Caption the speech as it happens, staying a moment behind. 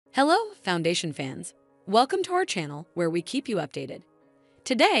Hello, Foundation fans. Welcome to our channel where we keep you updated.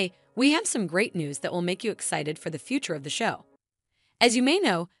 Today, we have some great news that will make you excited for the future of the show. As you may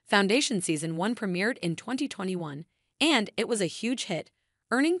know, Foundation Season 1 premiered in 2021, and it was a huge hit,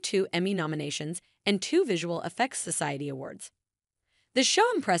 earning 2 Emmy nominations and 2 Visual Effects Society awards. The show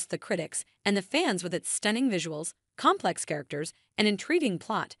impressed the critics and the fans with its stunning visuals, complex characters, and intriguing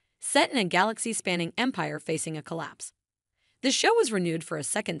plot set in a galaxy-spanning empire facing a collapse. The show was renewed for a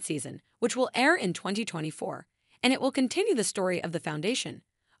second season, which will air in 2024, and it will continue the story of the Foundation,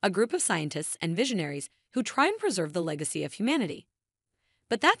 a group of scientists and visionaries who try and preserve the legacy of humanity.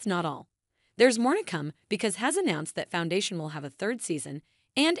 But that's not all. There's more to come because has announced that Foundation will have a third season,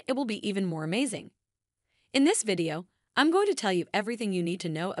 and it will be even more amazing. In this video, I'm going to tell you everything you need to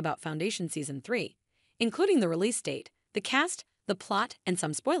know about Foundation Season 3, including the release date, the cast, the plot, and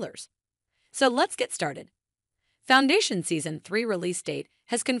some spoilers. So let's get started. Foundation Season 3 release date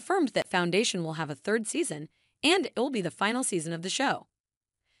has confirmed that Foundation will have a third season, and it will be the final season of the show.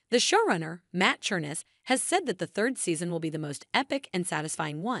 The showrunner, Matt Cherniss, has said that the third season will be the most epic and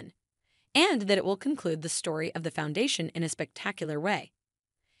satisfying one, and that it will conclude the story of the Foundation in a spectacular way.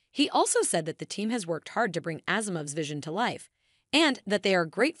 He also said that the team has worked hard to bring Asimov's vision to life, and that they are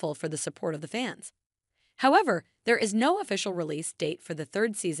grateful for the support of the fans. However, there is no official release date for the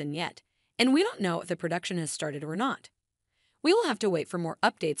third season yet, and we don't know if the production has started or not. We will have to wait for more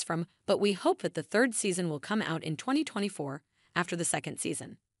updates but we hope that the third season will come out in 2024 after the second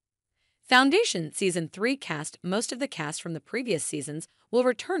season. Foundation Season 3 cast. Most of the cast from the previous seasons will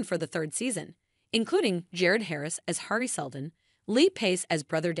return for the third season, including Jared Harris as Hari Seldon, Lee Pace as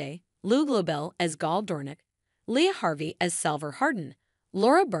Brother Day, Lou Globell as Gul Dornick, Leah Harvey as Salvor Hardin,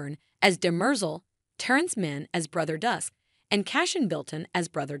 Laura Byrne as Demerzel, Terrence Mann as Brother Dusk, and Cashin Bilton as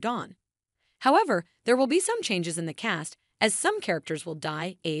Brother Dawn. However, there will be some changes in the cast, as some characters will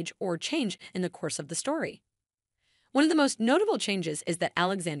die, age, or change in the course of the story. One of the most notable changes is that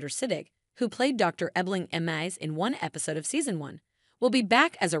Alexander Siddig, who played Dr. Ebeling Emize in one episode of Season 1, will be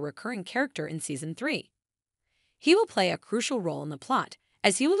back as a recurring character in Season 3. He will play a crucial role in the plot,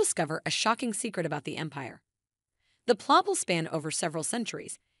 as he will discover a shocking secret about the Empire. The plot will span over several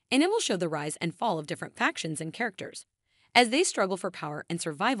centuries, and it will show the rise and fall of different factions and characters, as they struggle for power and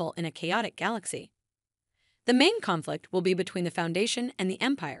survival in a chaotic galaxy. The main conflict will be between the Foundation and the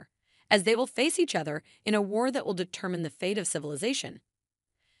Empire, as they will face each other in a war that will determine the fate of civilization.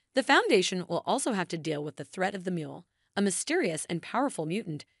 The Foundation will also have to deal with the threat of the Mule, a mysterious and powerful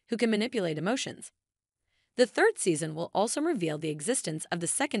mutant who can manipulate emotions. The third season will also reveal the existence of the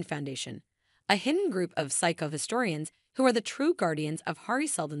Second Foundation, a hidden group of psychohistorians who are the true guardians of Hari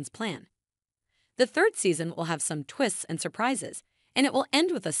Seldon's plan. The third season will have some twists and surprises, and it will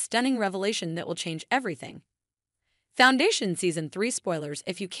end with a stunning revelation that will change everything. Foundation Season 3 spoilers.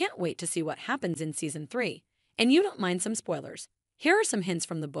 If you can't wait to see what happens in Season 3, and you don't mind some spoilers, here are some hints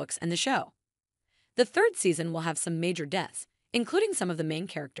from the books and the show. The third season will have some major deaths, including some of the main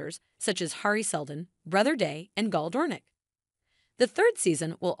characters, such as Hari Seldon, Brother Day, and Gul Dornick. The third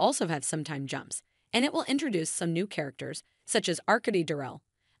season will also have some time jumps, and it will introduce some new characters, such as Arkady Durrell,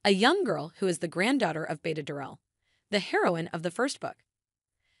 a young girl who is the granddaughter of Beta Durrell, the heroine of the first book.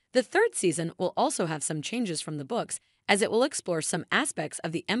 The third season will also have some changes from the books, as it will explore some aspects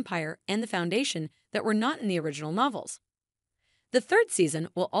of the Empire and the Foundation that were not in the original novels. The third season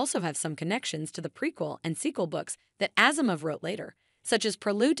will also have some connections to the prequel and sequel books that Asimov wrote later, such as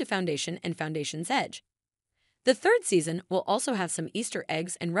Prelude to Foundation and Foundation's Edge. The third season will also have some Easter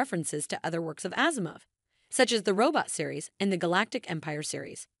eggs and references to other works of Asimov, such as the Robot series and the Galactic Empire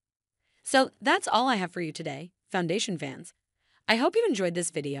series. So that's all I have for you today, Foundation fans. I hope you enjoyed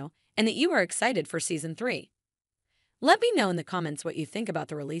this video and that you are excited for Season 3. Let me know in the comments what you think about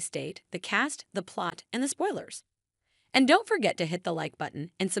the release date, the cast, the plot, and the spoilers. And don't forget to hit the like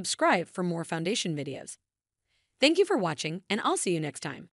button and subscribe for more Foundation videos. Thank you for watching, and I'll see you next time.